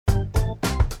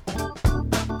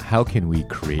How can we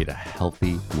create a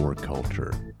healthy work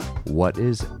culture? What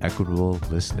is equitable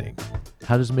listening?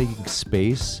 How does making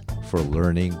space for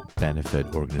learning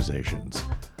benefit organizations?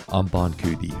 I'm Bon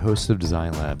Ku, the host of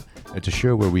Design Lab, and to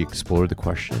show where we explore the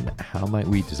question, how might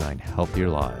we design healthier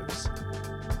lives?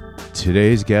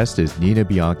 Today's guest is Nina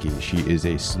Bianchi. She is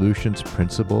a solutions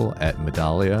principal at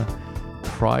Medallia.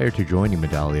 Prior to joining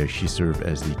Medallia, she served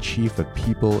as the Chief of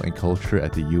People and Culture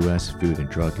at the U.S. Food and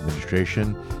Drug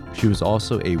Administration. She was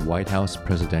also a White House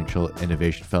Presidential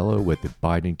Innovation Fellow with the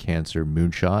Biden Cancer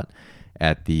Moonshot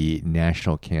at the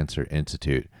National Cancer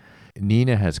Institute.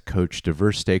 Nina has coached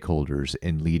diverse stakeholders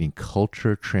in leading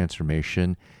culture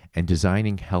transformation and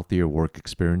designing healthier work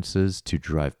experiences to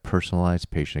drive personalized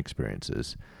patient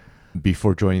experiences.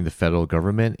 Before joining the federal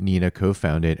government, Nina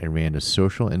co-founded and ran a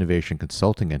social innovation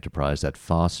consulting enterprise that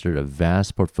fostered a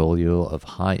vast portfolio of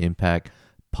high-impact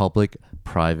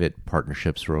public-private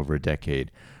partnerships for over a decade.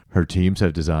 Her teams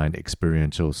have designed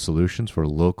experiential solutions for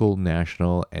local,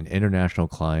 national, and international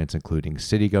clients, including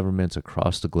city governments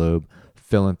across the globe,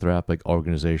 philanthropic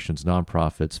organizations,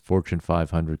 nonprofits, Fortune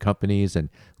 500 companies, and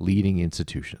leading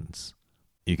institutions.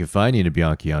 You can find Nina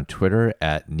Bianchi on Twitter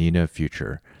at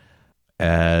NinaFuture.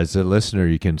 As a listener,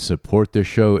 you can support this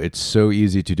show. It's so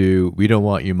easy to do. We don't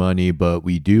want your money, but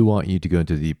we do want you to go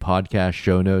into the podcast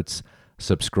show notes,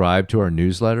 subscribe to our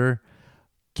newsletter,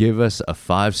 give us a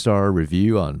 5-star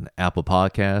review on Apple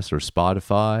Podcasts or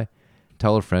Spotify.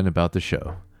 Tell a friend about the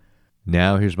show.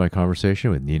 Now, here's my conversation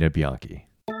with Nina Bianchi.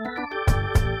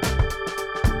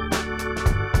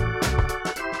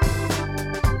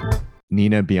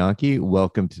 Nina Bianchi,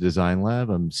 welcome to Design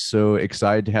Lab. I'm so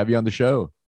excited to have you on the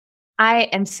show. I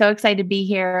am so excited to be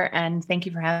here, and thank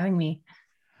you for having me.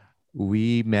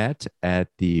 We met at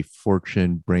the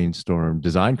Fortune Brainstorm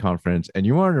Design Conference, and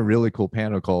you were on a really cool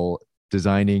panel called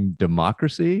Designing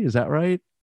Democracy. Is that right?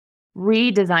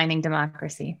 Redesigning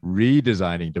democracy.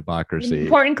 Redesigning democracy.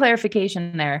 Important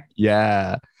clarification there.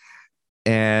 Yeah.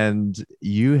 And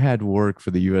you had worked for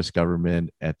the U.S.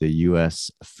 government at the U.S.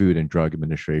 Food and Drug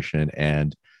Administration,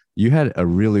 and you had a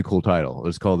really cool title. It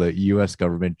was called the U.S.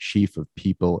 Government Chief of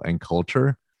People and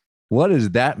Culture. What does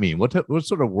that mean? What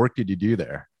sort of work did you do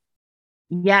there?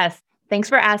 Yes, thanks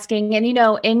for asking. And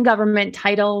in government,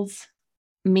 titles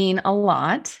mean a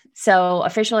lot. So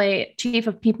officially, Chief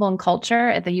of People and Culture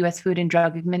at the U.S. Food and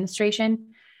Drug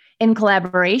Administration, in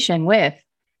collaboration with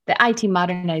the IT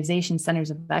Modernization Centers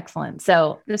of Excellence.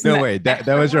 So no way, that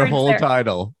was your whole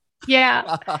title.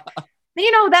 Yeah.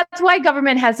 That's why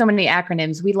government has so many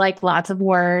acronyms. We like lots of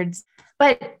words.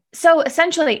 But so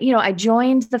essentially, I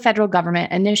joined the federal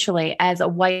government initially as a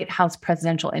White House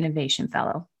Presidential Innovation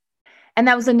Fellow. And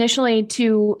that was initially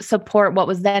to support what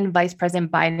was then Vice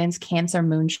President Biden's Cancer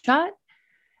Moonshot.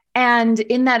 And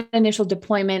in that initial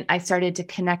deployment, I started to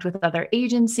connect with other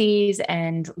agencies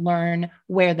and learn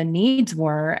where the needs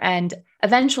were. And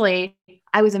eventually,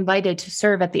 I was invited to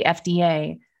serve at the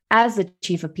FDA as the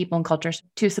Chief of People and Culture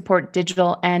to support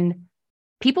digital and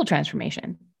people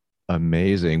transformation.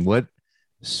 Amazing. What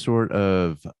sort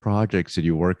of projects did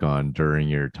you work on during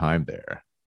your time there?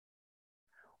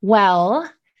 Well,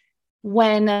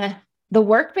 when the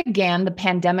work began, the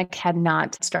pandemic had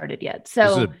not started yet.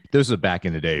 So this is back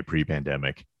in the day,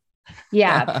 pre-pandemic.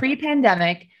 Yeah,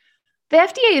 pre-pandemic. The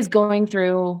FDA is going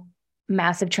through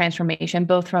massive transformation,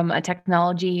 both from a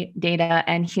technology, data,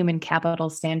 and human capital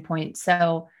standpoint.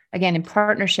 So again, in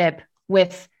partnership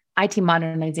with IT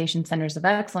Modernization Centers of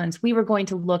Excellence, we were going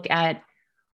to look at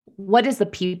what is the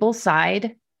people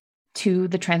side to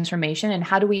the transformation and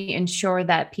how do we ensure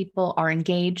that people are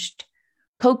engaged,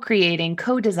 co-creating,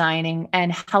 co-designing,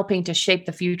 and helping to shape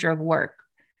the future of work,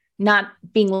 not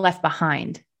being left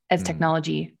behind as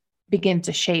technology begins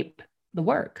to shape the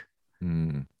work.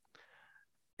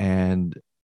 And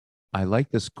I like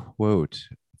this quote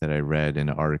that I read in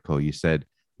an article. You said,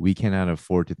 "We cannot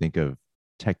afford to think of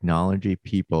technology,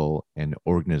 people, and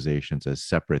organizations as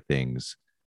separate things.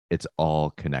 It's all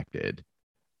connected."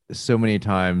 So many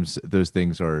times those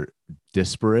things are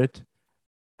disparate.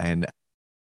 And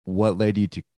what led you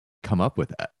to come up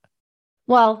with that?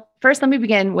 Well, first, let me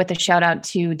begin with a shout out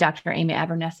to Dr. Amy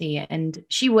Abernethy. And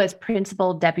she was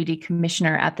Principal Deputy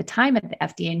Commissioner at the time at the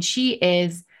FDA. And she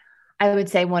is, I would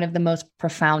say, one of the most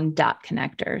profound dot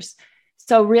connectors.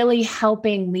 So really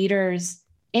helping leaders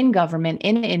in government,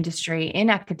 in industry, in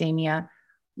academia,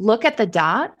 look at the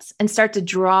dots and start to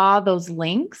draw those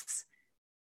links,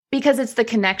 because it's the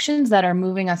connections that are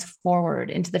moving us forward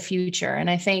into the future. And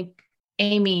I think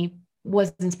Amy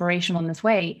was inspirational in this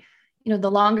way.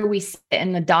 The longer we sit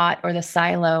in the dot or the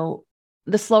silo,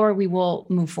 the slower we will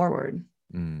move forward.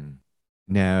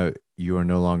 Now, you are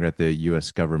no longer at the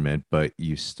US government, but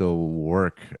you still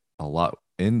work a lot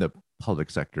in the public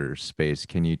sector space.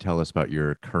 Can you tell us about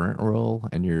your current role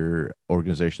and your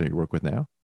organization that you work with now?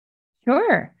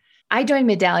 Sure. I joined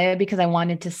Medallia because I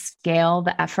wanted to scale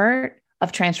the effort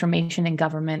of transformation in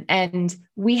government. And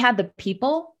we had the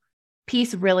people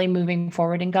piece really moving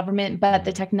forward in government, but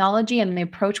the technology and the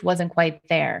approach wasn't quite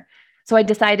there. So I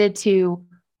decided to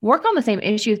work on the same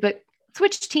issues, but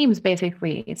switch teams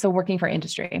basically. So working for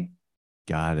industry.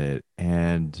 Got it.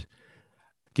 And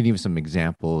can you give some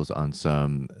examples on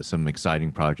some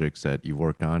exciting projects that you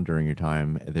worked on during your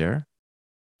time there?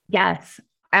 Yes,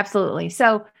 absolutely.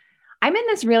 So I'm in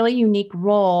this really unique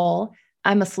role.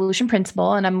 I'm a solution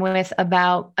principal and I'm with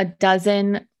about a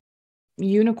dozen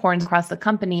unicorns across the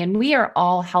company. And we are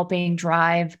all helping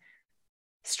drive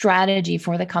strategy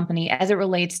for the company as it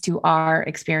relates to our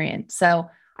experience. So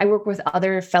I work with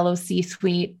other fellow C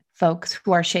suite folks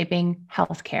who are shaping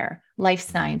healthcare, life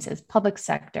sciences, public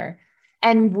sector.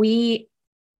 And we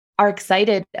are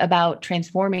excited about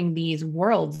transforming these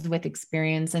worlds with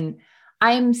experience. And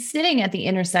I'm sitting at the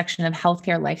intersection of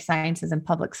healthcare, life sciences, and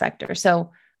public sector.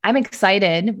 So I'm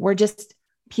excited. We're just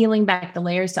peeling back the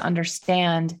layers to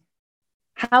understand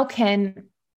how can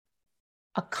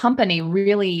a company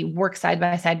really work side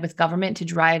by side with government to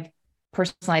drive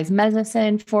personalized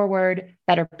medicine forward,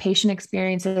 better patient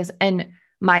experiences, and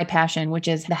my passion, which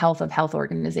is the health of health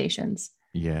organizations.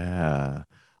 Yeah.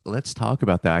 Let's talk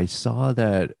about that. I saw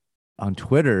that on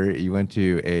Twitter, you went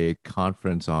to a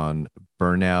conference on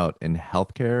burnout in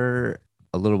healthcare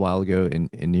a little while ago in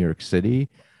New York City.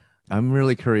 I'm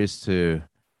really curious to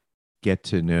get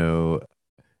to know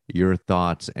your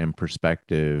thoughts and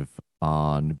perspective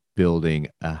on building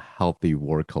a healthy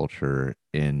work culture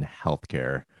in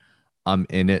healthcare. I'm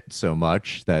in it so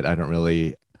much that I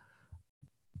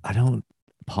don't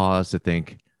pause to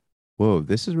think, whoa,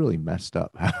 this is really messed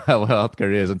up how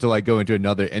healthcare is until I go into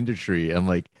another industry. I'm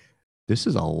like, this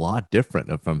is a lot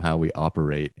different from how we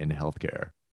operate in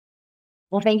healthcare.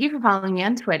 Well, thank you for following me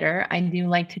on Twitter. I do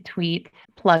like to tweet,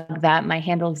 plug that. My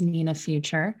handle is Nina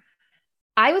Future.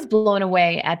 I was blown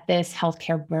away at this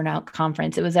healthcare burnout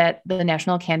conference. It was at the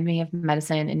National Academy of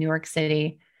Medicine in New York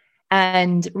City.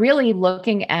 And really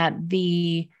looking at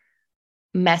the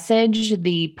message,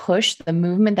 the push, the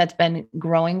movement that's been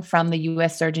growing from the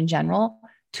US Surgeon General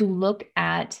to look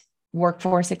at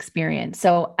workforce experience.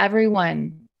 So,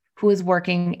 everyone who is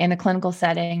working in a clinical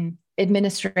setting,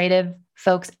 administrative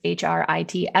folks, HR,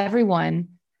 IT, everyone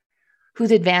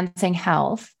who's advancing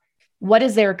health, what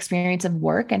is their experience of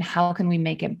work and how can we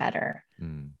make it better?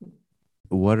 Mm.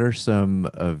 What are some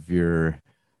of your,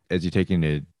 as you're taking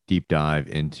a deep dive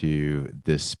into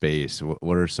this space,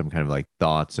 what are some kind of like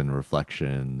thoughts and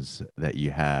reflections that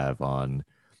you have on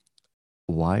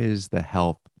why is the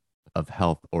health of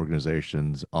health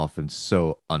organizations often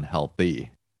so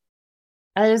unhealthy?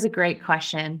 That is a great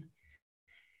question.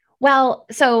 Well,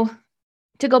 so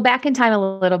to go back in time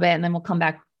a little bit, and then we'll come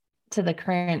back to the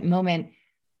current moment.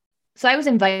 So I was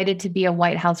invited to be a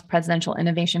White House Presidential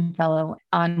Innovation Fellow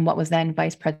on what was then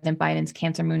Vice President Biden's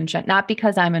Cancer Moonshot, not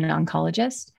because I'm an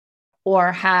oncologist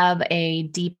or have a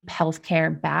deep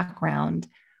healthcare background.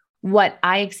 What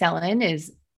I excel in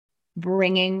is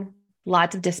bringing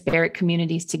lots of disparate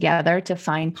communities together to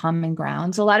find common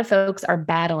ground. So a lot of folks are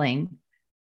battling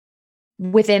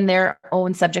within their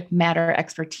own subject matter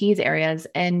expertise areas.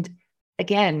 And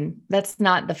again, that's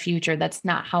not the future. That's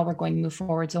not how we're going to move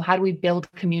forward. So how do we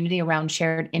build community around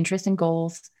shared interests and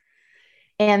goals?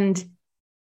 And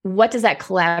what does that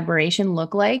collaboration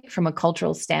look like from a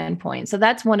cultural standpoint? So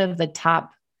that's one of the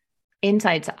top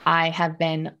insights I have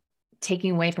been taking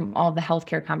away from all the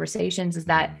healthcare conversations is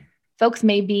that folks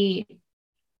may be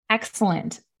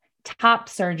excellent, top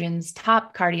surgeons,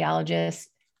 top cardiologists,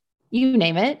 you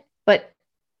name it, but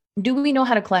do we know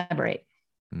how to collaborate?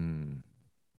 Mm.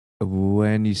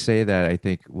 When you say that, I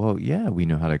think, well, yeah, we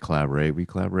know how to collaborate. We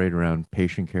collaborate around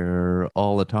patient care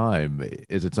all the time.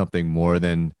 Is it something more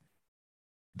than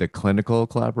the clinical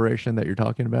collaboration that you're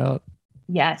talking about?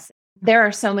 Yes, there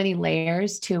are so many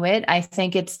layers to it. I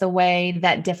think it's the way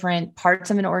that different parts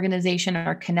of an organization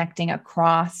are connecting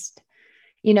across.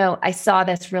 I saw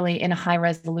this really in a high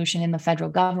resolution in the federal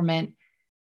government.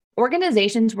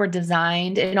 Organizations were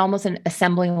designed in almost an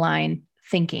assembly line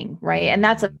thinking, right? And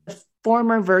that's a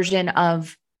former version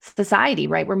of society,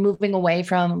 right? We're moving away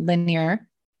from linear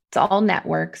to all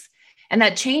networks. And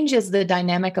that changes the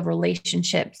dynamic of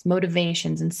relationships,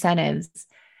 motivations, incentives.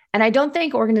 And I don't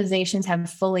think organizations have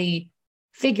fully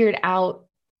figured out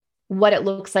what it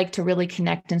looks like to really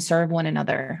connect and serve one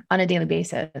another on a daily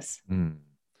basis. Mm.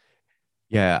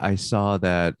 Yeah, I saw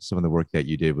that some of the work that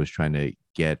you did was trying to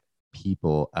get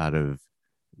people out of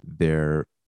their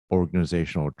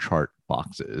organizational chart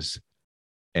boxes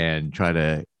and try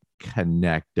to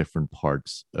connect different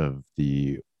parts of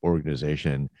the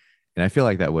organization. And I feel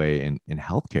like that way in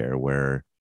healthcare, where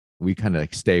we kind of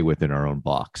like stay within our own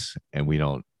box and we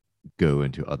don't go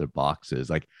into other boxes.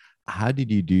 Like, how did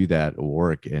you do that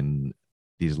work in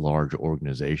these large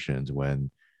organizations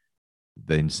when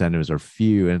the incentives are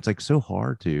few? And it's like so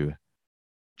hard to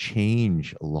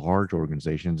change large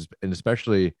organizations, and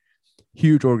especially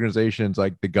huge organizations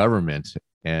like the government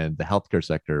and the healthcare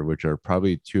sector, which are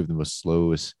probably two of the most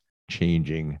slowest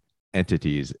changing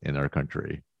entities in our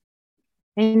country.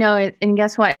 And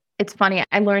guess what? It's funny.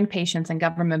 I learned patience in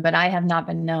government, but I have not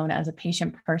been known as a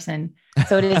patient person.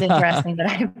 So it is interesting that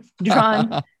I've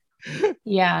drawn,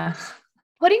 yeah,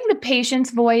 putting the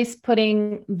patient's voice,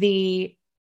 putting the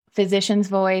physician's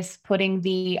voice, putting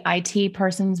the IT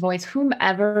person's voice,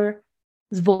 whomever's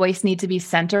voice needs to be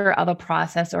center of a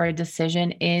process or a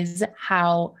decision is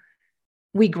how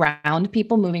we ground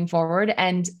people moving forward.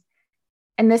 And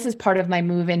this is part of my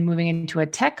moving into a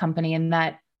tech company, in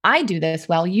that I do this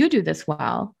well, you do this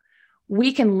well.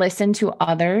 We can listen to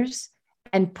others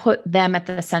and put them at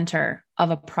the center of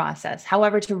a process.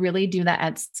 However, to really do that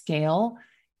at scale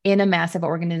in a massive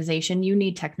organization, you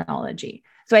need technology.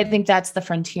 So I think that's the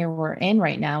frontier we're in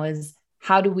right now, is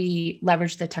how do we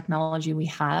leverage the technology we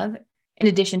have, in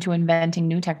addition to inventing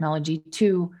new technology,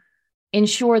 to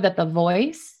ensure that the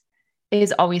voice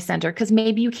is always centered? Because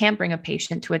maybe you can't bring a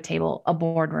patient to a table, a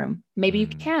boardroom. Maybe you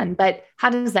can, but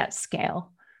how does that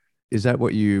scale? Is that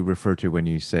what you refer to when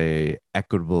you say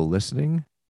equitable listening?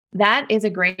 That is a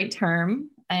great term.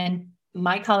 And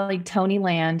my colleague, Tony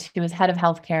Land, who is head of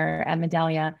healthcare at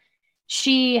Medallia,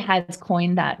 she has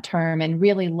coined that term, and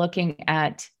really looking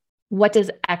at what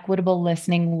does equitable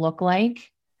listening look like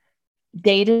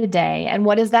day to day? And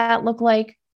what does that look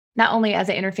like, not only as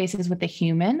it interfaces with the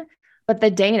human, but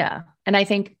the data? And I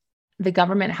think the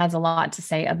government has a lot to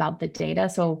say about the data.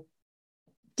 So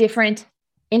different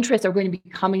interests are going to be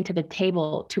coming to the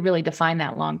table to really define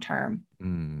that long term.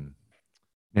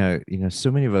 Now, so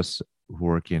many of us who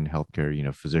work in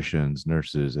healthcare, physicians,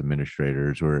 nurses,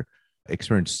 administrators, we're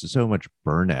experience so much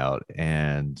burnout,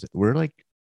 and we're like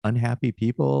unhappy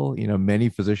people. Many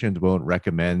physicians won't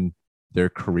recommend their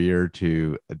career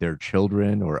to their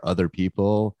children or other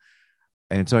people.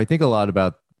 And so I think a lot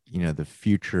about, the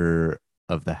future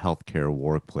of the healthcare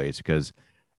workplace, because,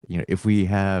 if we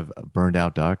have burned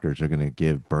out doctors, they're going to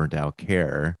give burned out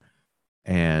care.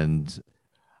 And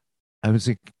I was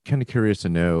kind of curious to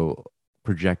know,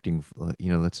 projecting,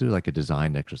 let's do like a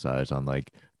design exercise on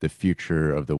like the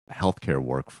future of the healthcare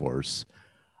workforce.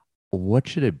 What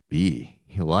should it be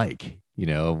like?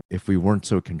 If we weren't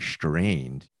so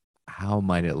constrained, how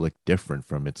might it look different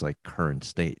from its like current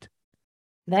state?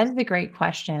 That is a great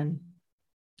question.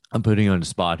 I'm putting you on the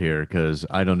spot here because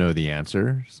I don't know the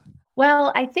answers.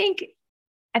 Well, I think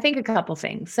a couple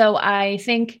things. So I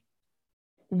think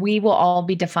we will all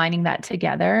be defining that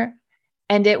together,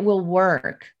 and it will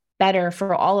work better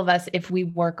for all of us if we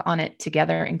work on it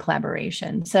together in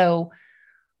collaboration. So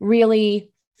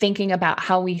really thinking about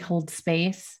how we hold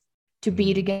space to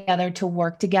be together, to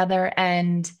work together,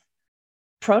 and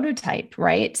prototype,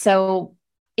 right? So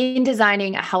in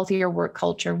designing a healthier work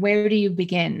culture, where do you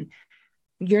begin?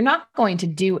 You're not going to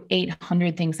do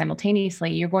 800 things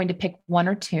simultaneously. You're going to pick one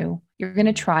or two. You're going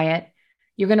to try it.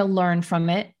 You're going to learn from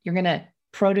it. You're going to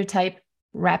prototype,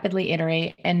 rapidly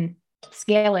iterate, and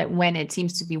scale it when it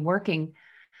seems to be working.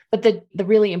 But the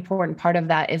really important part of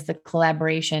that is the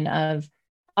collaboration of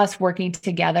us working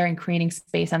together and creating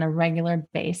space on a regular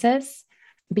basis.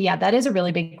 But yeah, that is a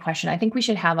really big question. I think we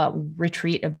should have a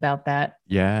retreat about that.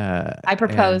 Yeah. I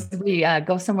propose we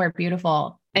go somewhere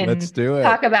beautiful and let's do it.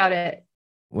 Talk about it.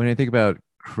 When I think about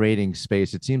creating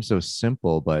space, it seems so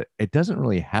simple, but it doesn't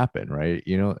really happen, right?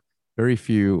 Very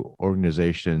few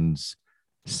organizations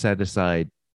set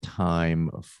aside time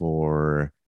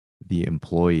for the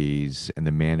employees and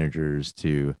the managers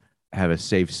to have a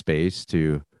safe space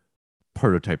to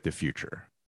prototype the future.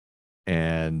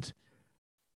 And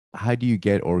how do you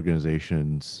get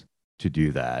organizations to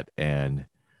do that? And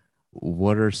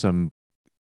what are some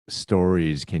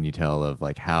stories can you tell of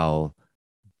like how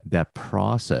that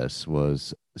process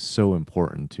was so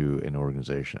important to an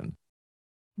organization?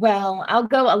 Well, I'll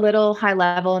go a little high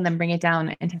level and then bring it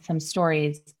down into some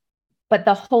stories. But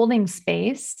the holding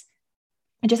space,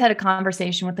 I just had a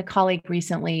conversation with a colleague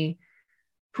recently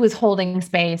who is holding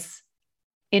space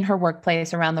in her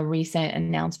workplace around the recent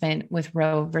announcement with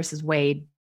Roe versus Wade,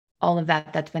 all of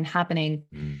that that's been happening,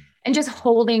 and just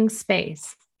holding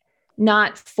space.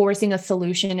 not forcing a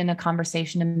solution in a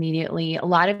conversation immediately. A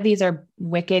lot of these are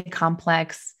wicked,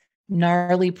 complex,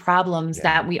 gnarly problems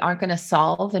that we aren't going to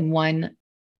solve in one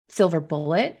silver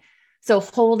bullet. So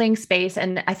holding space.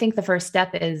 And I think the first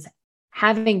step is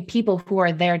having people who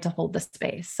are there to hold the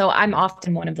space. So I'm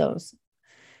often one of those.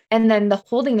 And then the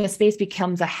holding the space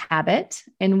becomes a habit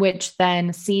in which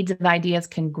then seeds of ideas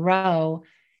can grow.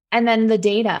 And then the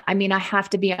data. I mean, I have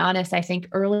to be honest. I think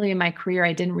early in my career,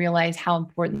 I didn't realize how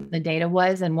important the data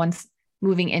was. And once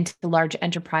moving into the large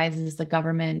enterprises, the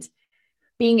government,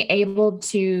 being able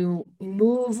to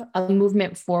move a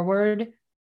movement forward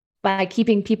by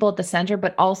keeping people at the center,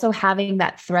 but also having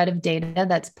that thread of data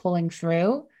that's pulling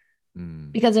through.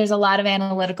 Because there's a lot of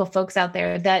analytical folks out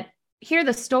there that hear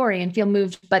the story and feel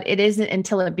moved, but it isn't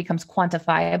until it becomes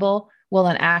quantifiable will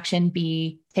an action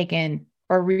be taken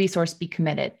or a resource be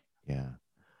committed. Yeah.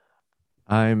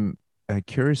 I'm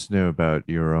curious to know about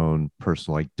your own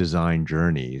personal like design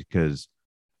journey, because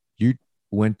you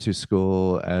went to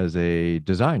school as a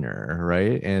designer,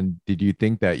 right? And did you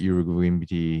think that you were going to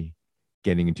be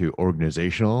getting into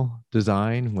organizational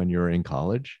design when you were in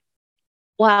college?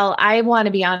 Well, I want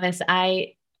to be honest.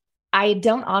 I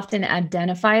don't often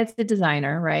identify as the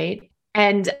designer, right?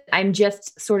 And I'm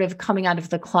just sort of coming out of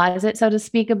the closet, so to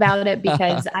speak, about it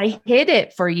because I hid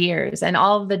it for years and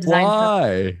all of the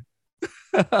design.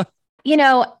 Why?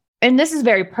 And this is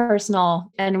very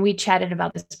personal and we chatted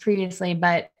about this previously,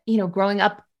 but, growing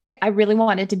up, I really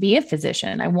wanted to be a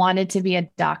physician. I wanted to be a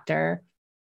doctor.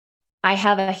 I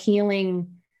have a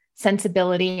healing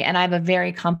sensibility and I have a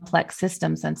very complex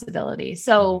system sensibility.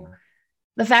 So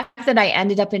the fact that I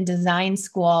ended up in design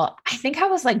school, I think I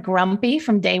was like grumpy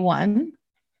from day one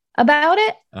about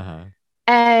it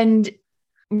and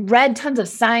read tons of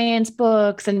science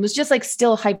books and was just like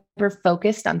still hyper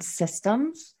focused on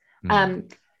systems.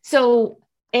 So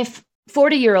if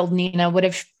 40-year-old Nina would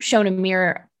have shown a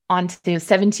mirror onto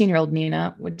 17-year-old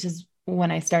Nina, which is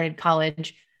when I started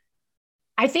college,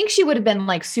 I think she would have been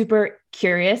like super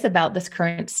curious about this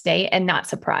current state and not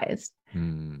surprised.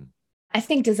 I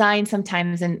think design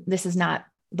sometimes, and this is not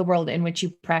the world in which you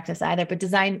practice either, but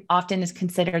design often is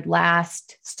considered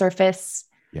last surface.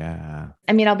 Yeah.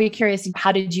 I mean, I'll be curious,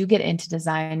 how did you get into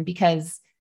design? Because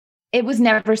it was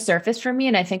never surface for me.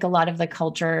 And I think a lot of the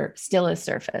culture still is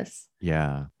surface.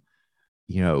 Yeah.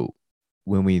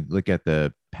 When we look at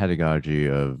the pedagogy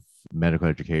of medical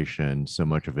education, so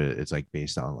much of it is like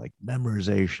based on like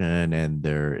memorization, and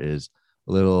there is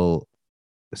a little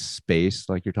space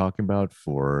like you're talking about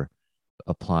for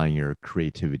applying your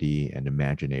creativity and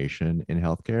imagination in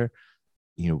healthcare.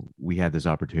 We had this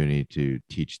opportunity to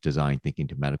teach design thinking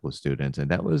to medical students, and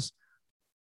that was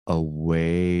a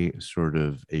way, sort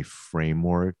of a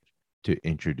framework to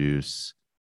introduce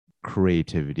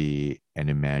creativity and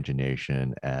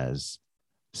imagination as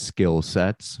skill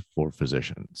sets for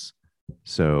physicians.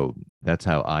 So that's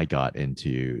how I got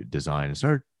into design and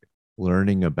started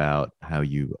learning about how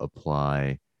you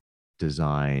apply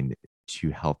design to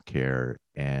healthcare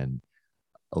and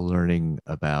learning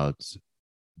about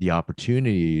the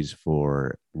opportunities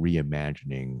for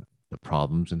reimagining the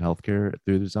problems in healthcare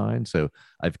through design. So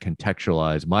I've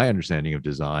contextualized my understanding of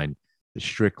design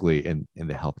strictly in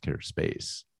the healthcare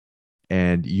space.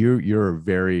 And you're a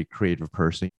very creative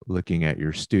person. Looking at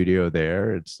your studio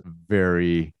there, it's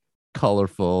very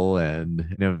colorful,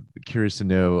 and curious to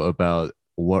know about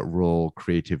what role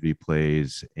creativity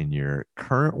plays in your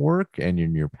current work and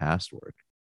in your past work.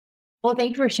 Well,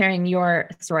 thank you for sharing your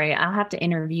story. I'll have to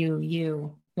interview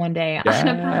you one day on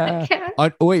a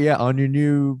podcast. On your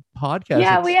new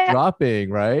podcast dropping,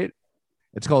 right?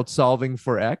 It's called Solving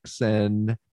for X.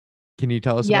 And can you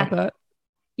tell us about that?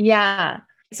 Yeah.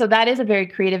 So that is a very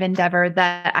creative endeavor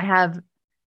that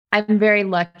I'm very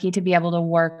lucky to be able to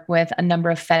work with a number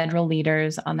of federal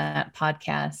leaders on that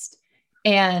podcast.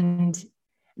 And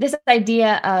this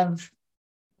idea of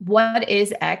what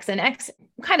is X, and X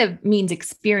kind of means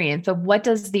experience. So what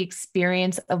does the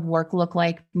experience of work look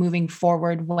like moving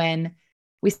forward when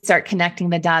we start connecting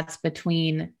the dots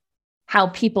between how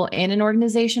people in an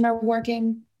organization are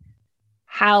working,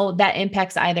 how that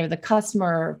impacts either the customer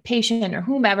or patient or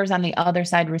whomever's on the other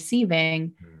side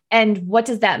receiving, and what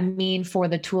does that mean for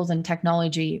the tools and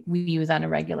technology we use on a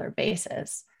regular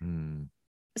basis?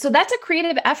 So that's a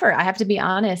creative effort, I have to be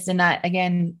honest. And that,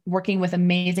 again, working with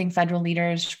amazing federal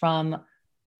leaders from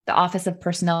the Office of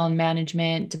Personnel and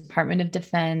Management, Department of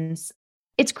Defense,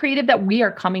 it's creative that we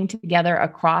are coming together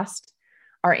across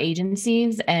our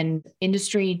agencies and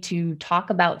industry to talk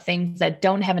about things that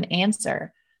don't have an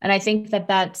answer. And I think that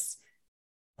that's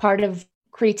part of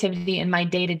creativity in my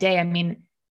day-to-day. I mean,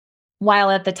 while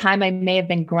at the time I may have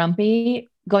been grumpy,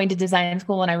 going to design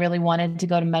school when I really wanted to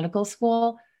go to medical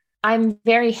school. I'm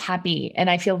very happy and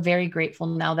I feel very grateful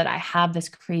now that I have this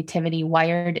creativity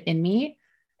wired in me.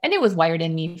 And it was wired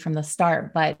in me from the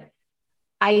start, but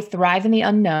I thrive in the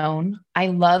unknown. I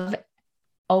love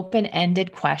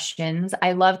open-ended questions.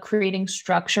 I love creating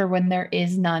structure when there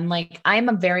is none. Like I'm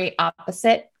a very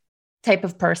opposite type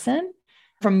of person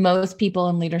from most people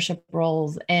in leadership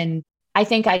roles. And I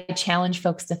think I challenge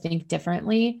folks to think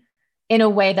differently in a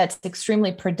way that's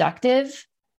extremely productive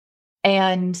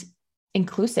and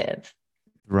inclusive.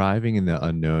 Thriving in the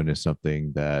unknown is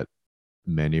something that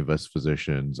many of us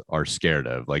physicians are scared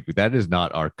of. Like that is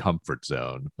not our comfort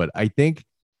zone. But I think,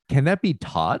 can that be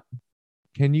taught?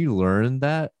 Can you learn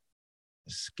that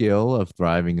skill of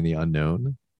thriving in the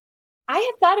unknown? I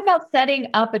had thought about setting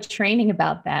up a training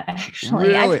about that, actually.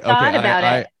 Really? I've Okay. thought about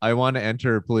I it. I want to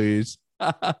enter, please.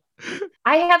 I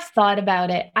have thought about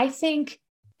it. I think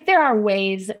there are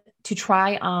ways to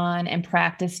try on and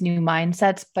practice new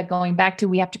mindsets, but going back to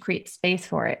we have to create space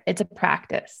for it. It's a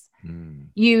practice. Mm.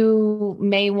 You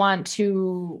may want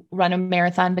to run a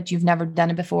marathon, but you've never done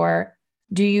it before.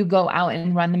 Do you go out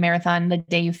and run the marathon the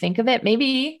day you think of it?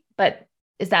 Maybe, but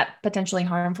is that potentially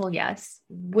harmful? Yes.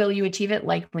 Will you achieve it?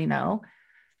 Likely no.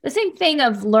 The same thing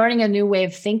of learning a new way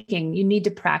of thinking. You need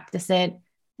to practice it.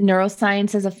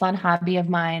 Neuroscience is a fun hobby of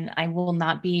mine. I will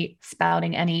not be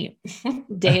spouting any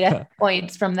data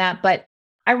points from that, but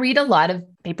I read a lot of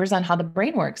papers on how the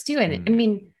brain works too. And I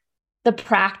mean, the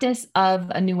practice of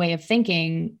a new way of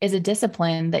thinking is a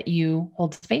discipline that you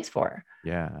hold space for.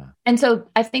 Yeah. And so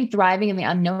I think thriving in the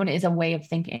unknown is a way of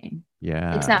thinking.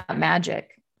 Yeah. It's not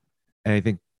magic. And I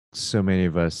think so many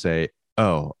of us say,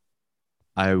 oh,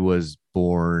 I was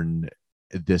born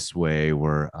this way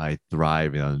where I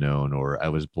thrive in the unknown, or I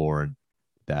was born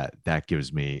that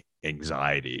gives me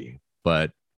anxiety.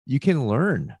 But you can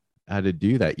learn how to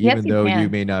do that, Yes, even you though you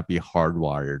can. may not be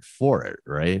hardwired for it,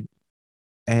 right?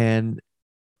 And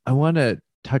I want to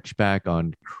touch back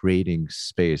on creating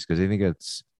space because I think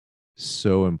it's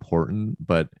so important.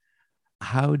 But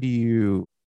how do you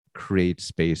create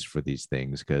space for these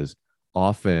things? Because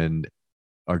often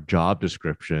our job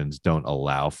descriptions don't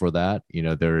allow for that. You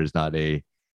know, there is not a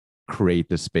create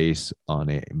the space on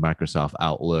a Microsoft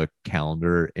Outlook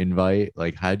calendar invite.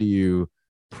 Like, how do you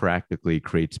practically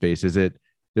create space? Is it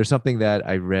there's something that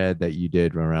I read that you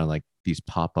did around like these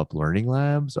pop-up learning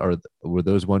labs? Or were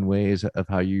those one ways of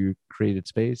how you created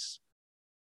space?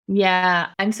 Yeah,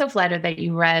 I'm so flattered that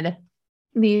you read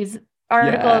these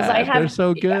articles. I Yeah, they're have,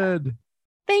 so yeah, good.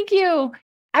 thank you.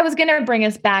 I was going to bring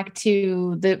us back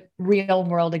to the real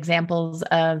world examples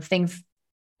of things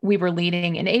we were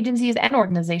leading in agencies and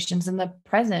organizations in the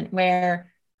present,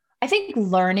 where I think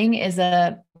learning is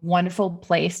a wonderful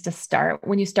place to start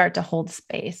when you start to hold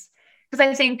space. Because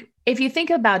I think if you think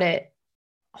about it,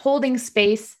 holding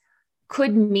space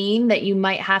could mean that you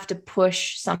might have to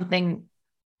push something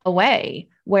away,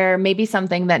 where maybe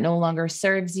something that no longer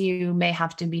serves you may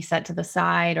have to be set to the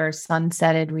side or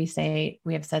sunsetted,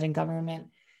 we have said in government.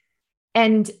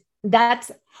 And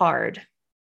that's hard.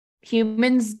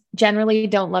 Humans generally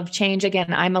don't love change.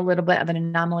 Again, I'm a little bit of an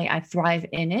anomaly. I thrive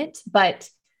in it, but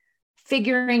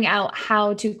figuring out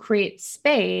how to create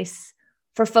space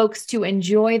for folks to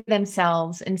enjoy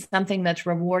themselves in something that's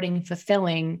rewarding,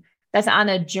 fulfilling, that's on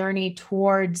a journey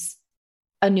towards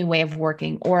a new way of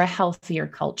working or a healthier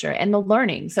culture and the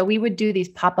learning. So we would do these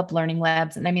pop-up learning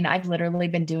labs. And I mean, I've literally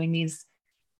been doing these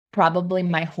probably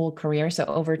my whole career. So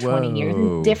over 20 years in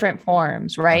Whoa. different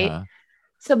forms, right? Uh-huh.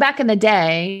 So back in the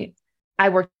day, I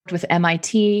worked with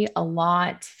MIT a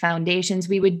lot, foundations.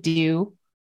 We would do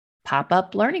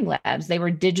pop-up learning labs. They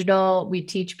were digital. We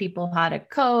teach people how to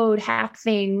code, hack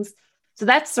things. So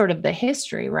that's sort of the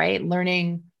history, right?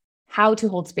 Learning how to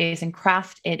hold space and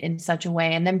craft it in such a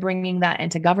way, and then bringing that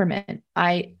into government.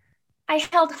 I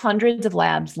held hundreds of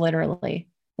labs literally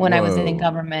when I was in Whoa.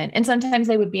 government, and sometimes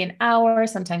they would be an hour,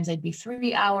 sometimes they'd be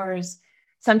 3 hours,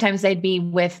 sometimes they'd be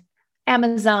with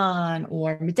Amazon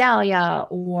or Medallia,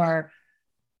 or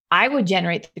I would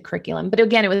generate the curriculum. But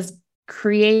again, it was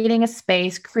creating a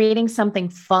space, creating something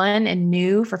fun and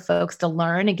new for folks to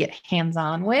learn and get hands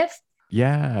on with.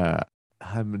 Yeah.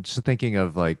 I'm just thinking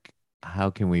of like, how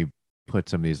can we put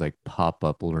some of these like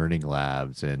pop-up learning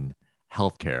labs in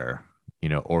healthcare,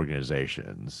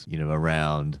 organizations,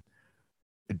 around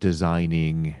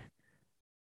designing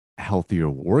healthier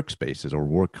workspaces or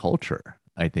work culture,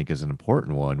 I think is an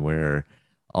important one where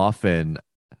often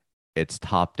it's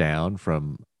top down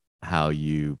from how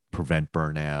you prevent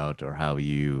burnout or how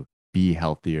you be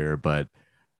healthier, but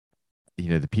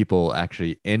the people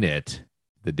actually in it,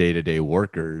 the day-to-day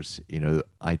workers,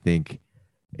 I think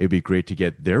it'd be great to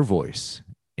get their voice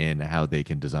in how they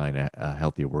can design a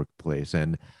healthier workplace.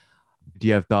 And do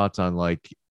you have thoughts on like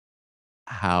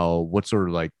what sort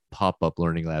of like pop-up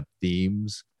learning lab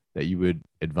themes that you would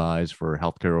advise for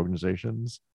healthcare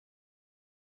organizations?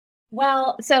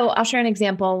 Well, so I'll share an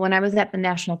example. When I was at the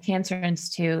National Cancer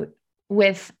Institute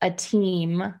with a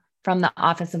team from the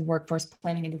Office of Workforce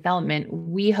Planning and Development,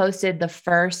 we hosted the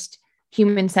first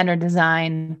human-centered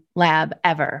design lab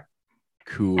ever.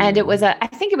 Cool. And I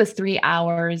think it was 3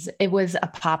 hours. It was a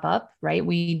pop-up, right?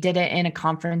 We did it in a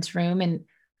conference room, and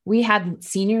we had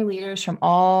senior leaders from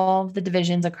all the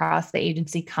divisions across the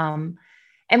agency come.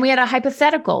 And we had a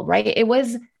hypothetical, right? It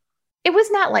was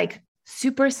not like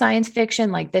super science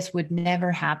fiction, like this would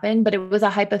never happen, but it was a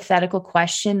hypothetical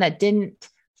question that didn't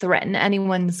threaten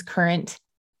anyone's current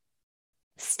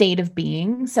state of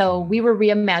being. So we were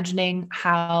reimagining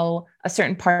how a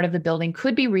certain part of the building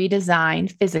could be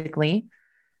redesigned physically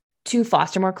to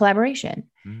foster more collaboration.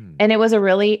 And it was a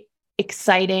really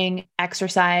exciting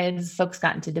exercise. Folks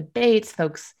got into debates,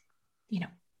 folks,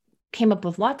 came up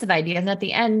with lots of ideas. And at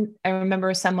the end, I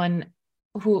remember someone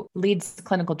who leads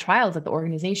clinical trials at the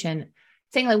organization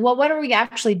saying like, well, why don't we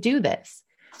actually do this?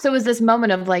 So it was this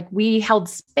moment of like, we held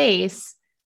space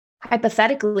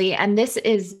hypothetically, and this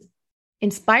is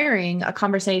inspiring a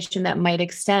conversation that might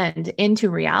extend into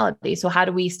reality. So how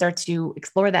do we start to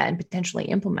explore that and potentially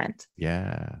implement?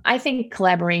 Yeah. I think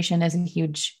collaboration is a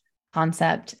huge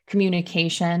concept.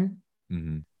 Communication.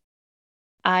 Mm-hmm.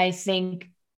 I think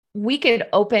we could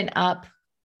open up,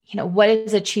 what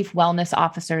is a chief wellness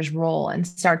officer's role, and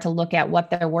start to look at what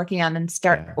they're working on and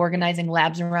start organizing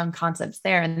labs around concepts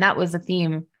there. And that was a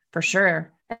theme for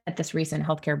sure at this recent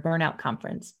healthcare burnout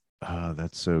conference. Oh,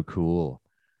 that's so cool.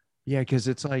 Yeah, because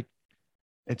it's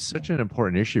such an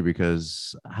important issue,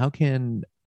 because how can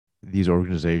these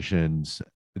organizations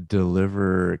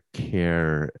deliver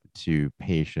care to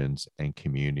patients and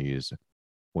communities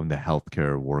when the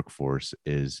healthcare workforce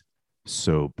is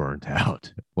so burnt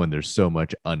out, when there's so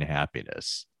much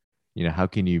unhappiness? How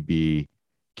can you be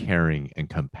caring and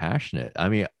compassionate? I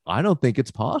mean, I don't think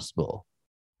it's possible.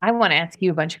 I want to ask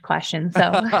you a bunch of questions.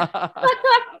 So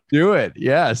do it.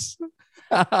 Yes.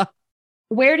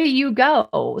 Where do you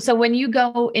go? So when you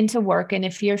go into work, and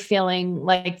if you're feeling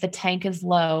like the tank is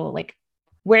low, like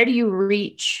where do you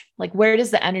reach? Like, where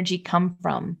does the energy come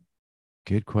from?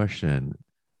 Good question.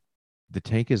 The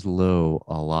tank is low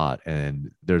a lot.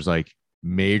 And there's like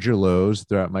major lows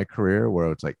throughout my career where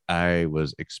it's like I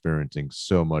was experiencing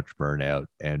so much burnout.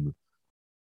 And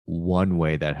one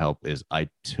way that helped is I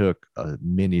took a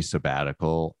mini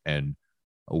sabbatical and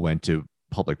went to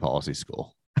public policy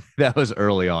school. That was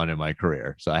early on in my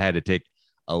career. So I had to take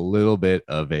a little bit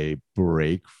of a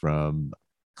break from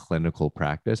clinical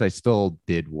practice. I still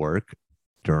did work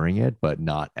during it, but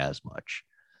not as much.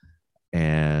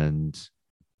 And,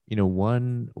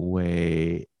 one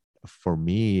way for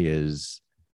me is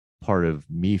part of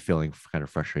me feeling kind of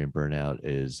frustrated and burnout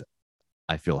is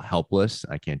I feel helpless.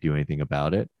 I can't do anything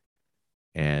about it.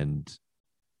 And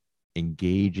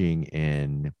engaging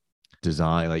in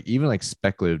design, like even like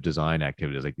speculative design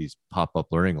activities, like these pop-up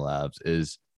learning labs,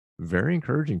 is very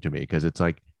encouraging to me, because it's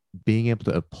like being able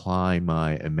to apply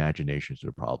my imagination to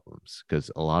the problems. Because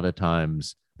a lot of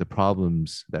times the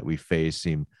problems that we face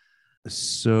seem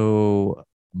so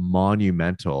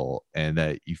monumental and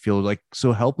that you feel like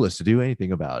so helpless to do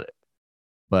anything about it.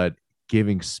 But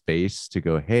giving space to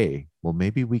go, hey, well,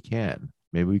 maybe we can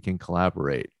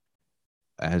collaborate,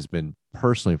 has been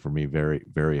personally for me very,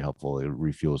 very helpful. It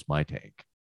refuels my tank.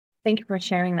 Thank you for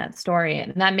sharing that story.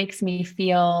 And that makes me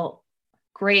feel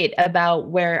great about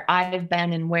where I've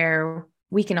been and where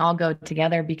we can all go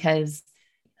together, because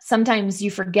sometimes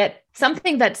you forget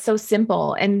something that's so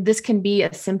simple. And this can be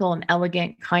a simple and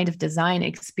elegant kind of design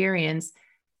experience,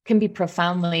 can be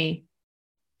profoundly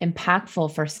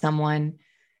impactful for someone.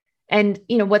 And,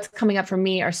 what's coming up for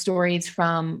me are stories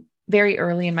from very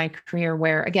early in my career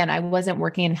where, again, I wasn't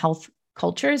working in health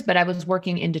cultures, but I was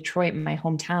working in Detroit, my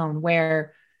hometown,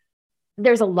 where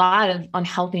there's a lot of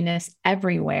unhealthiness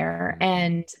everywhere.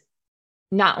 And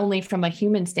not only from a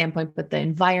human standpoint, but the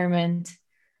environment,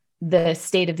 the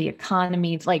state of the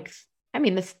economy.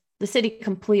 The city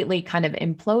completely kind of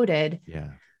imploded.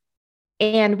 Yeah.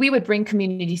 And we would bring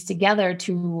communities together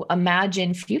to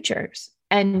imagine futures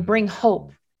and bring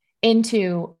hope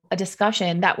into a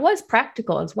discussion that was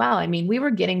practical as well. I mean, we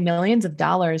were getting millions of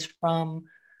dollars from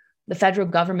the federal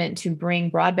government to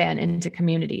bring broadband into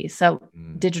communities. So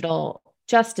digital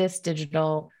justice,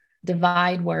 digital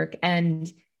divide work, and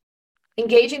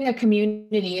engaging a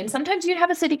community. And sometimes you'd have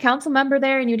a city council member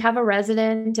there and you'd have a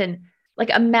resident, and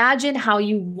like, imagine how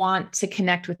you want to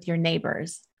connect with your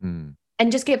neighbors.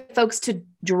 and just get folks to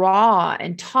draw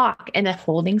and talk and a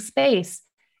holding space.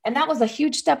 And that was a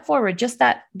huge step forward, just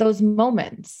those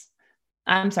moments.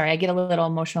 I'm sorry, I get a little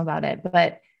emotional about it,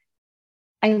 but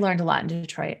I learned a lot in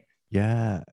Detroit.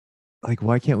 Yeah. Like,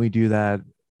 why can't we do that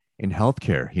in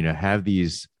healthcare? Have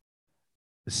these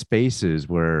spaces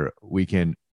where we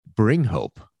can bring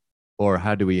hope, or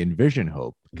how do we envision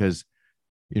hope? Because,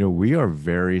 we are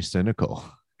very cynical,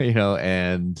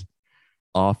 and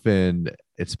often,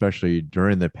 especially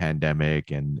during the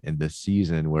pandemic and in the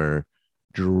season where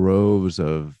droves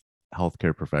of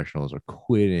healthcare professionals are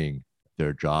quitting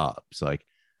their jobs, like,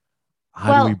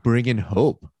 how do we bring in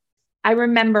hope? I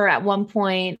remember at one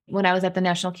point when I was at the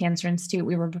National Cancer Institute,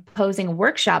 we were proposing a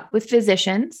workshop with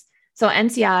physicians. So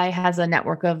NCI has a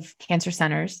network of cancer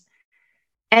centers.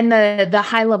 And the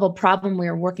high level problem we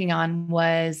were working on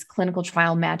was clinical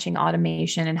trial matching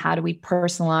automation, and how do we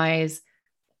personalize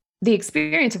the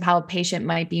experience of how a patient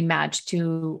might be matched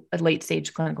to a late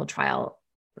stage clinical trial,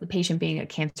 the patient being a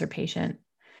cancer patient.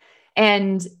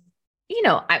 And,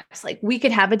 I was like, we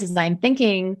could have a design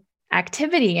thinking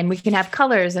activity and we can have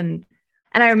colors. And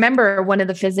I remember one of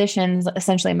the physicians,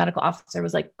 essentially a medical officer,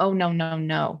 was like, oh,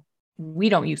 no, we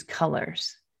don't use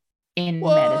colors in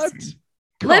medicine.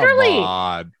 Literally.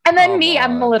 And then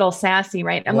I'm a little sassy,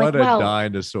 right? I'm what like, well, a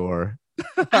dinosaur.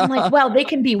 I'm like, well, they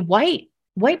can be white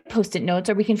Post-it notes,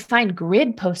 or we can find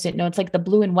grid Post-it notes, like the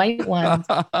blue and white ones.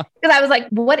 Because I was like,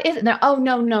 what is it? Oh,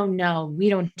 no, we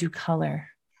don't do color.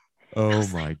 Oh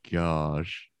my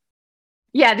gosh.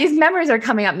 Yeah, these memories are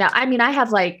coming up now. I mean, I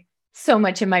have like so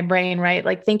much in my brain, right?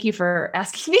 Like, thank you for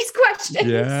asking these questions.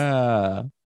 Yeah.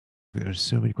 There's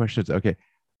so many questions. Okay.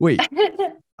 Wait,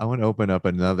 I want to open up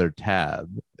another tab.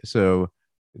 So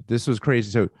this was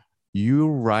crazy. So you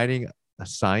writing a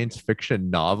science fiction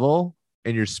novel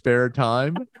in your spare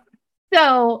time?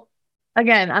 So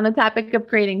again, on the topic of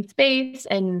creating space,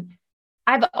 and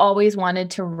I've always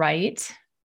wanted to write.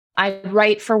 I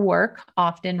write for work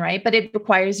often, right? But it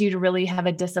requires you to really have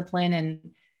a discipline.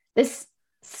 And this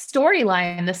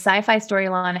storyline, the sci-fi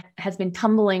storyline, has been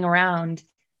tumbling around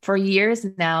for years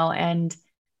now. And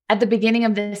at the beginning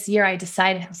of this year, I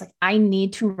decided, I was like, I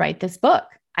need to write this book.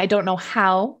 I don't know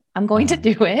how I'm going to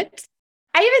do it.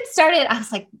 I even started, I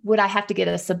was like, would I have to get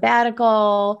a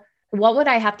sabbatical? What would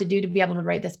I have to do to be able to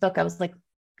write this book? I was like,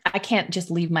 I can't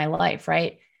just leave my life,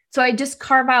 right? So I just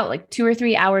carve out like 2 or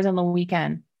 3 hours on the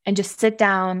weekend and just sit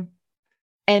down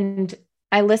and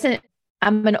I listen.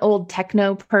 I'm an old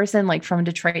techno person, like from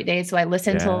Detroit days. So I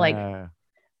listen to like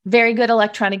very good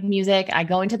electronic music. I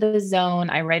go into the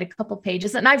zone. I write a couple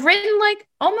pages, and I've written like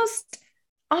almost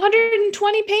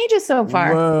 120 pages so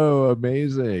far. Whoa,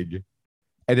 amazing.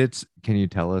 And can you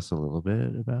tell us a little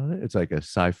bit about it? It's like a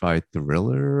sci-fi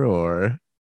thriller, or?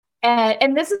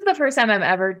 And this is the first time I'm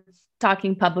ever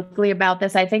talking publicly about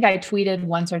this. I think I tweeted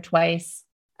once or twice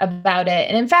about it.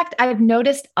 And in fact, I've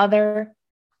noticed other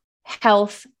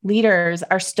health leaders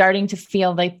are starting to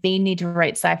feel like they need to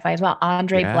write sci-fi as well.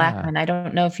 Andre Blackman, I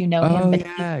don't know if you know him, but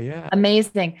he's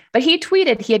amazing. But he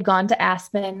tweeted he had gone to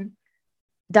Aspen,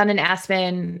 done an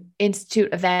Aspen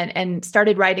Institute event, and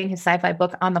started writing his sci-fi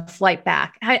book on the flight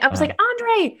back. I was like,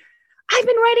 Andre, I've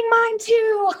been writing mine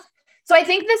too. So I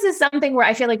think this is something where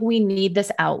I feel like we need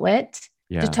this outlet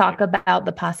to talk about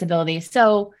the possibilities.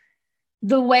 So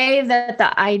the way that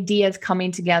the idea is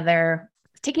coming together,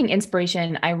 taking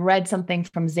inspiration, I read something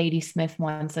from Zadie Smith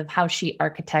once of how she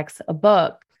architects a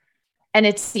book. And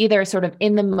it's either sort of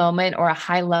in the moment or a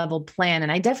high level plan.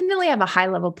 And I definitely have a high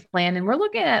level plan. And we're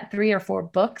looking at 3 or 4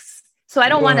 books. So I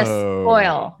don't want to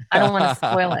spoil. I don't want to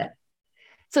spoil it.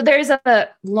 So there's a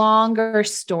longer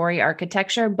story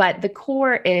architecture, but the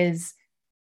core is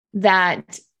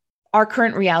that our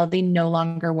current reality no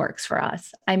longer works for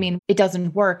us. I mean, it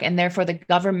doesn't work. And therefore the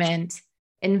government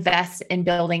invests in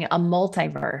building a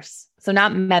multiverse. So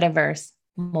not metaverse,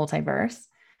 multiverse,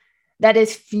 that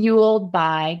is fueled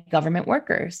by government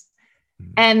workers.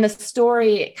 And the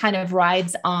story kind of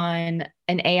rides on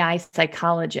an AI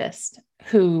psychologist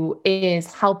who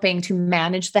is helping to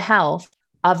manage the health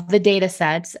of the data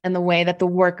sets and the way that the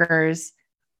workers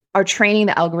are training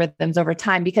the algorithms over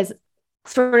time. Because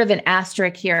sort of an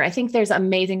asterisk here, I think there's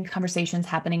amazing conversations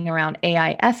happening around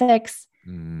AI ethics.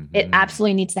 Mm-hmm. It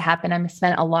absolutely needs to happen. I've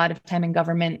spent a lot of time in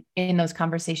government in those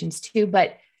conversations too,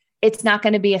 but it's not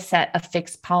going to be a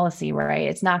fixed policy, right?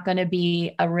 It's not going to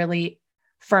be a really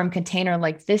firm container.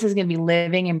 Like, this is going to be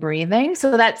living and breathing.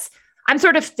 So I'm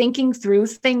sort of thinking through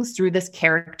things through this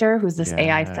character who's this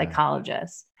AI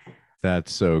psychologist.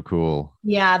 That's so cool.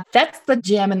 Yeah, that's the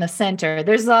gem in the center.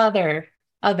 There's other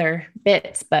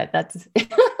bits, but that's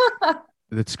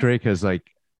that's great because, like,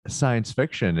 science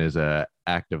fiction is a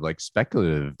act of like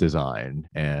speculative design,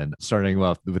 and starting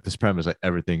off with this premise that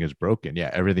everything is broken.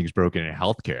 Yeah, everything's broken in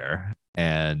healthcare,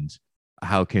 and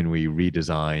how can we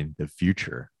redesign the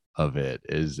future of it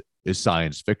is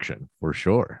science fiction for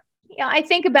sure. Yeah, I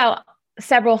think about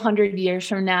several hundred years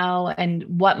from now and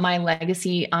what my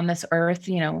legacy on this earth,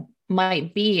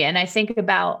 might be. And I think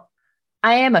about,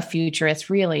 I am a futurist,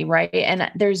 really, right?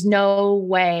 And there's no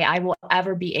way I will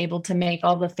ever be able to make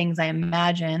all the things I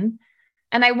imagine.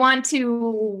 And I want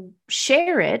to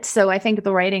share it. So I think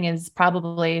the writing is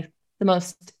probably the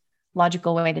most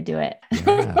logical way to do it.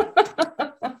 Yeah.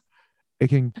 It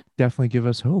can definitely give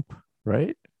us hope,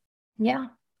 right? Yeah.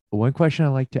 One question I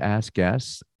like to ask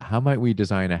guests: how might we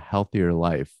design a healthier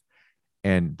life?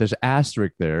 And there's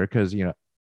asterisk there because,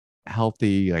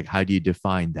 healthy, like, how do you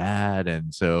define that?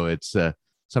 And so it's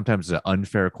sometimes an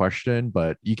unfair question,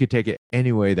 but you could take it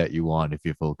any way that you want if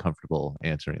you feel comfortable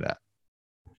answering that.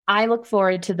 I look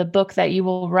forward to the book that you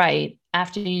will write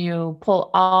after you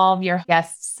pull all of your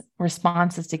guests'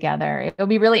 responses together. It'll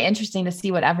be really interesting to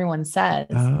see what everyone says.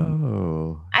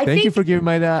 Oh, thank you for giving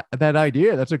me that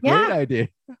idea. That's a great idea.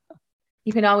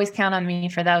 You can always count on me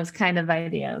for those kind of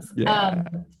ideas. Yeah.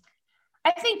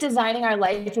 I think designing our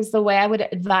life is the way I would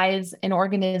advise an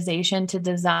organization to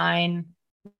design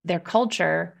their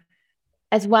culture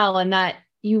as well. And that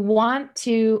you want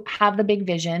to have the big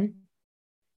vision,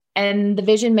 and the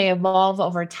vision may evolve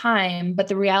over time, but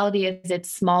the reality is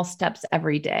it's small steps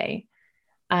every day.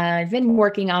 I've been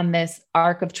working on this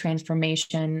arc of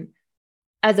transformation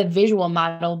as a visual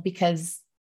model, because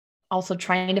also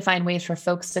trying to find ways for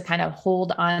folks to kind of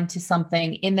hold on to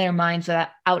something in their minds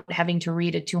without having to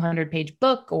read a 200-page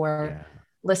book or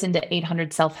listen to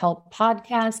 800 self-help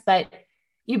podcasts. But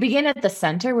you begin at the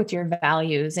center with your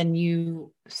values, and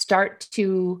you start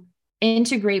to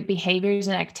integrate behaviors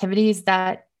and activities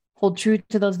that hold true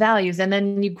to those values. And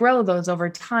then you grow those over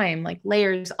time, like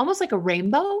layers, almost like a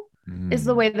rainbow is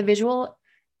the way the visual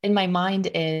in my mind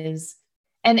is.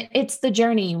 And it's the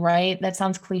journey, right? That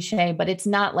sounds cliche, but it's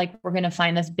not like we're going to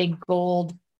find this big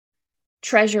gold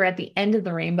treasure at the end of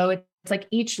the rainbow. It's like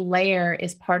each layer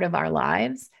is part of our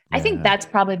lives. Yeah. I think that's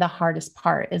probably the hardest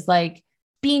part, is like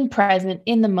being present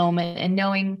in the moment and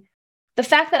knowing the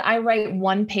fact that I write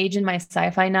one page in my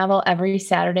sci-fi novel every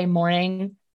Saturday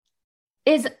morning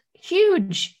is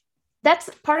huge. That's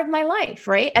part of my life,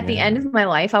 right? At the end of my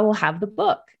life, I will have the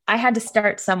book. I had to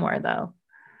start somewhere though.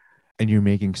 And you're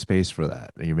making space for that.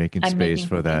 You're making space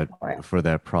for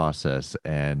that process.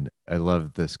 And I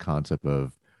love this concept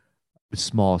of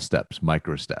small steps,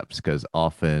 micro steps, because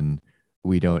often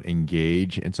we don't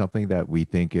engage in something that we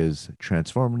think is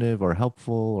transformative or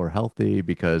helpful or healthy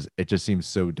because it just seems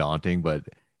so daunting, but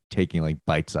taking like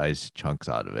bite-sized chunks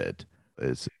out of it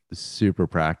is super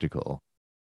practical.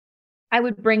 I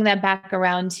would bring that back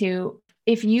around to,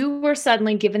 if you were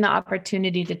suddenly given the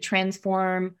opportunity to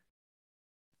transform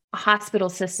a hospital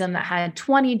system that had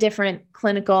 20 different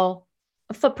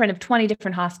a footprint of 20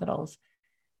 different hospitals,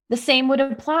 the same would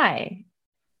apply.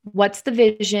 What's the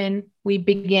vision? We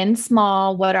begin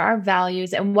small. What are our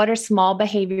values? And what are small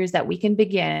behaviors that we can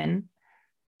begin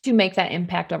to make that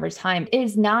impact over time? It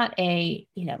is not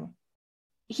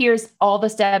here's all the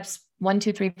steps, 1,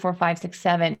 2, 3, 4, 5, 6,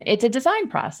 7. It's a design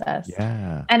process.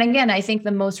 Yeah. And again, I think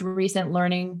the most recent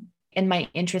learning in my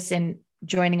interest in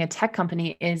joining a tech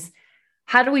company is,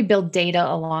 how do we build data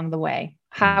along the way?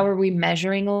 How are we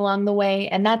measuring along the way?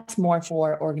 And that's more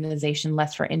for organization,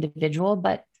 less for individual,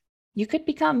 but you could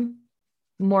become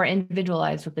more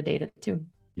individualized with the data too.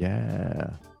 Yeah.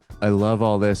 I love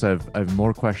all this. I've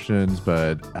more questions,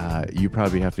 but you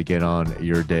probably have to get on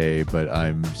your day, but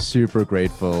I'm super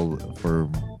grateful for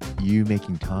you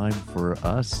making time for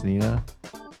us, Nina.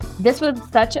 This was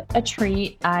such a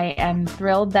treat. I am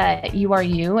thrilled that you are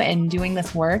you and doing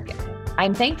this work.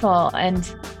 I'm thankful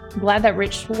and glad that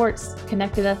Rich Schwartz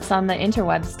connected us on the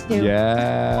interwebs too.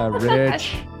 Yeah,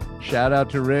 Rich. Shout out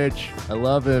to Rich. I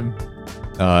love him.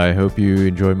 I hope you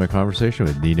enjoyed my conversation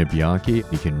with Nina Bianchi.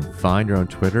 You can find her on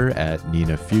Twitter at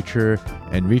Nina Future,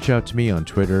 and reach out to me on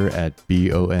Twitter at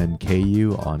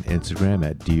BONKU, on Instagram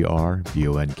at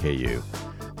DRBONKU.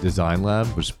 Design Lab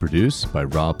was produced by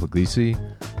Rob Puglisi.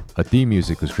 Our theme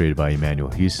music was created by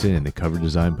Emmanuel Houston, and the cover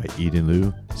design by Eden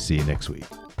Liu. See you next week.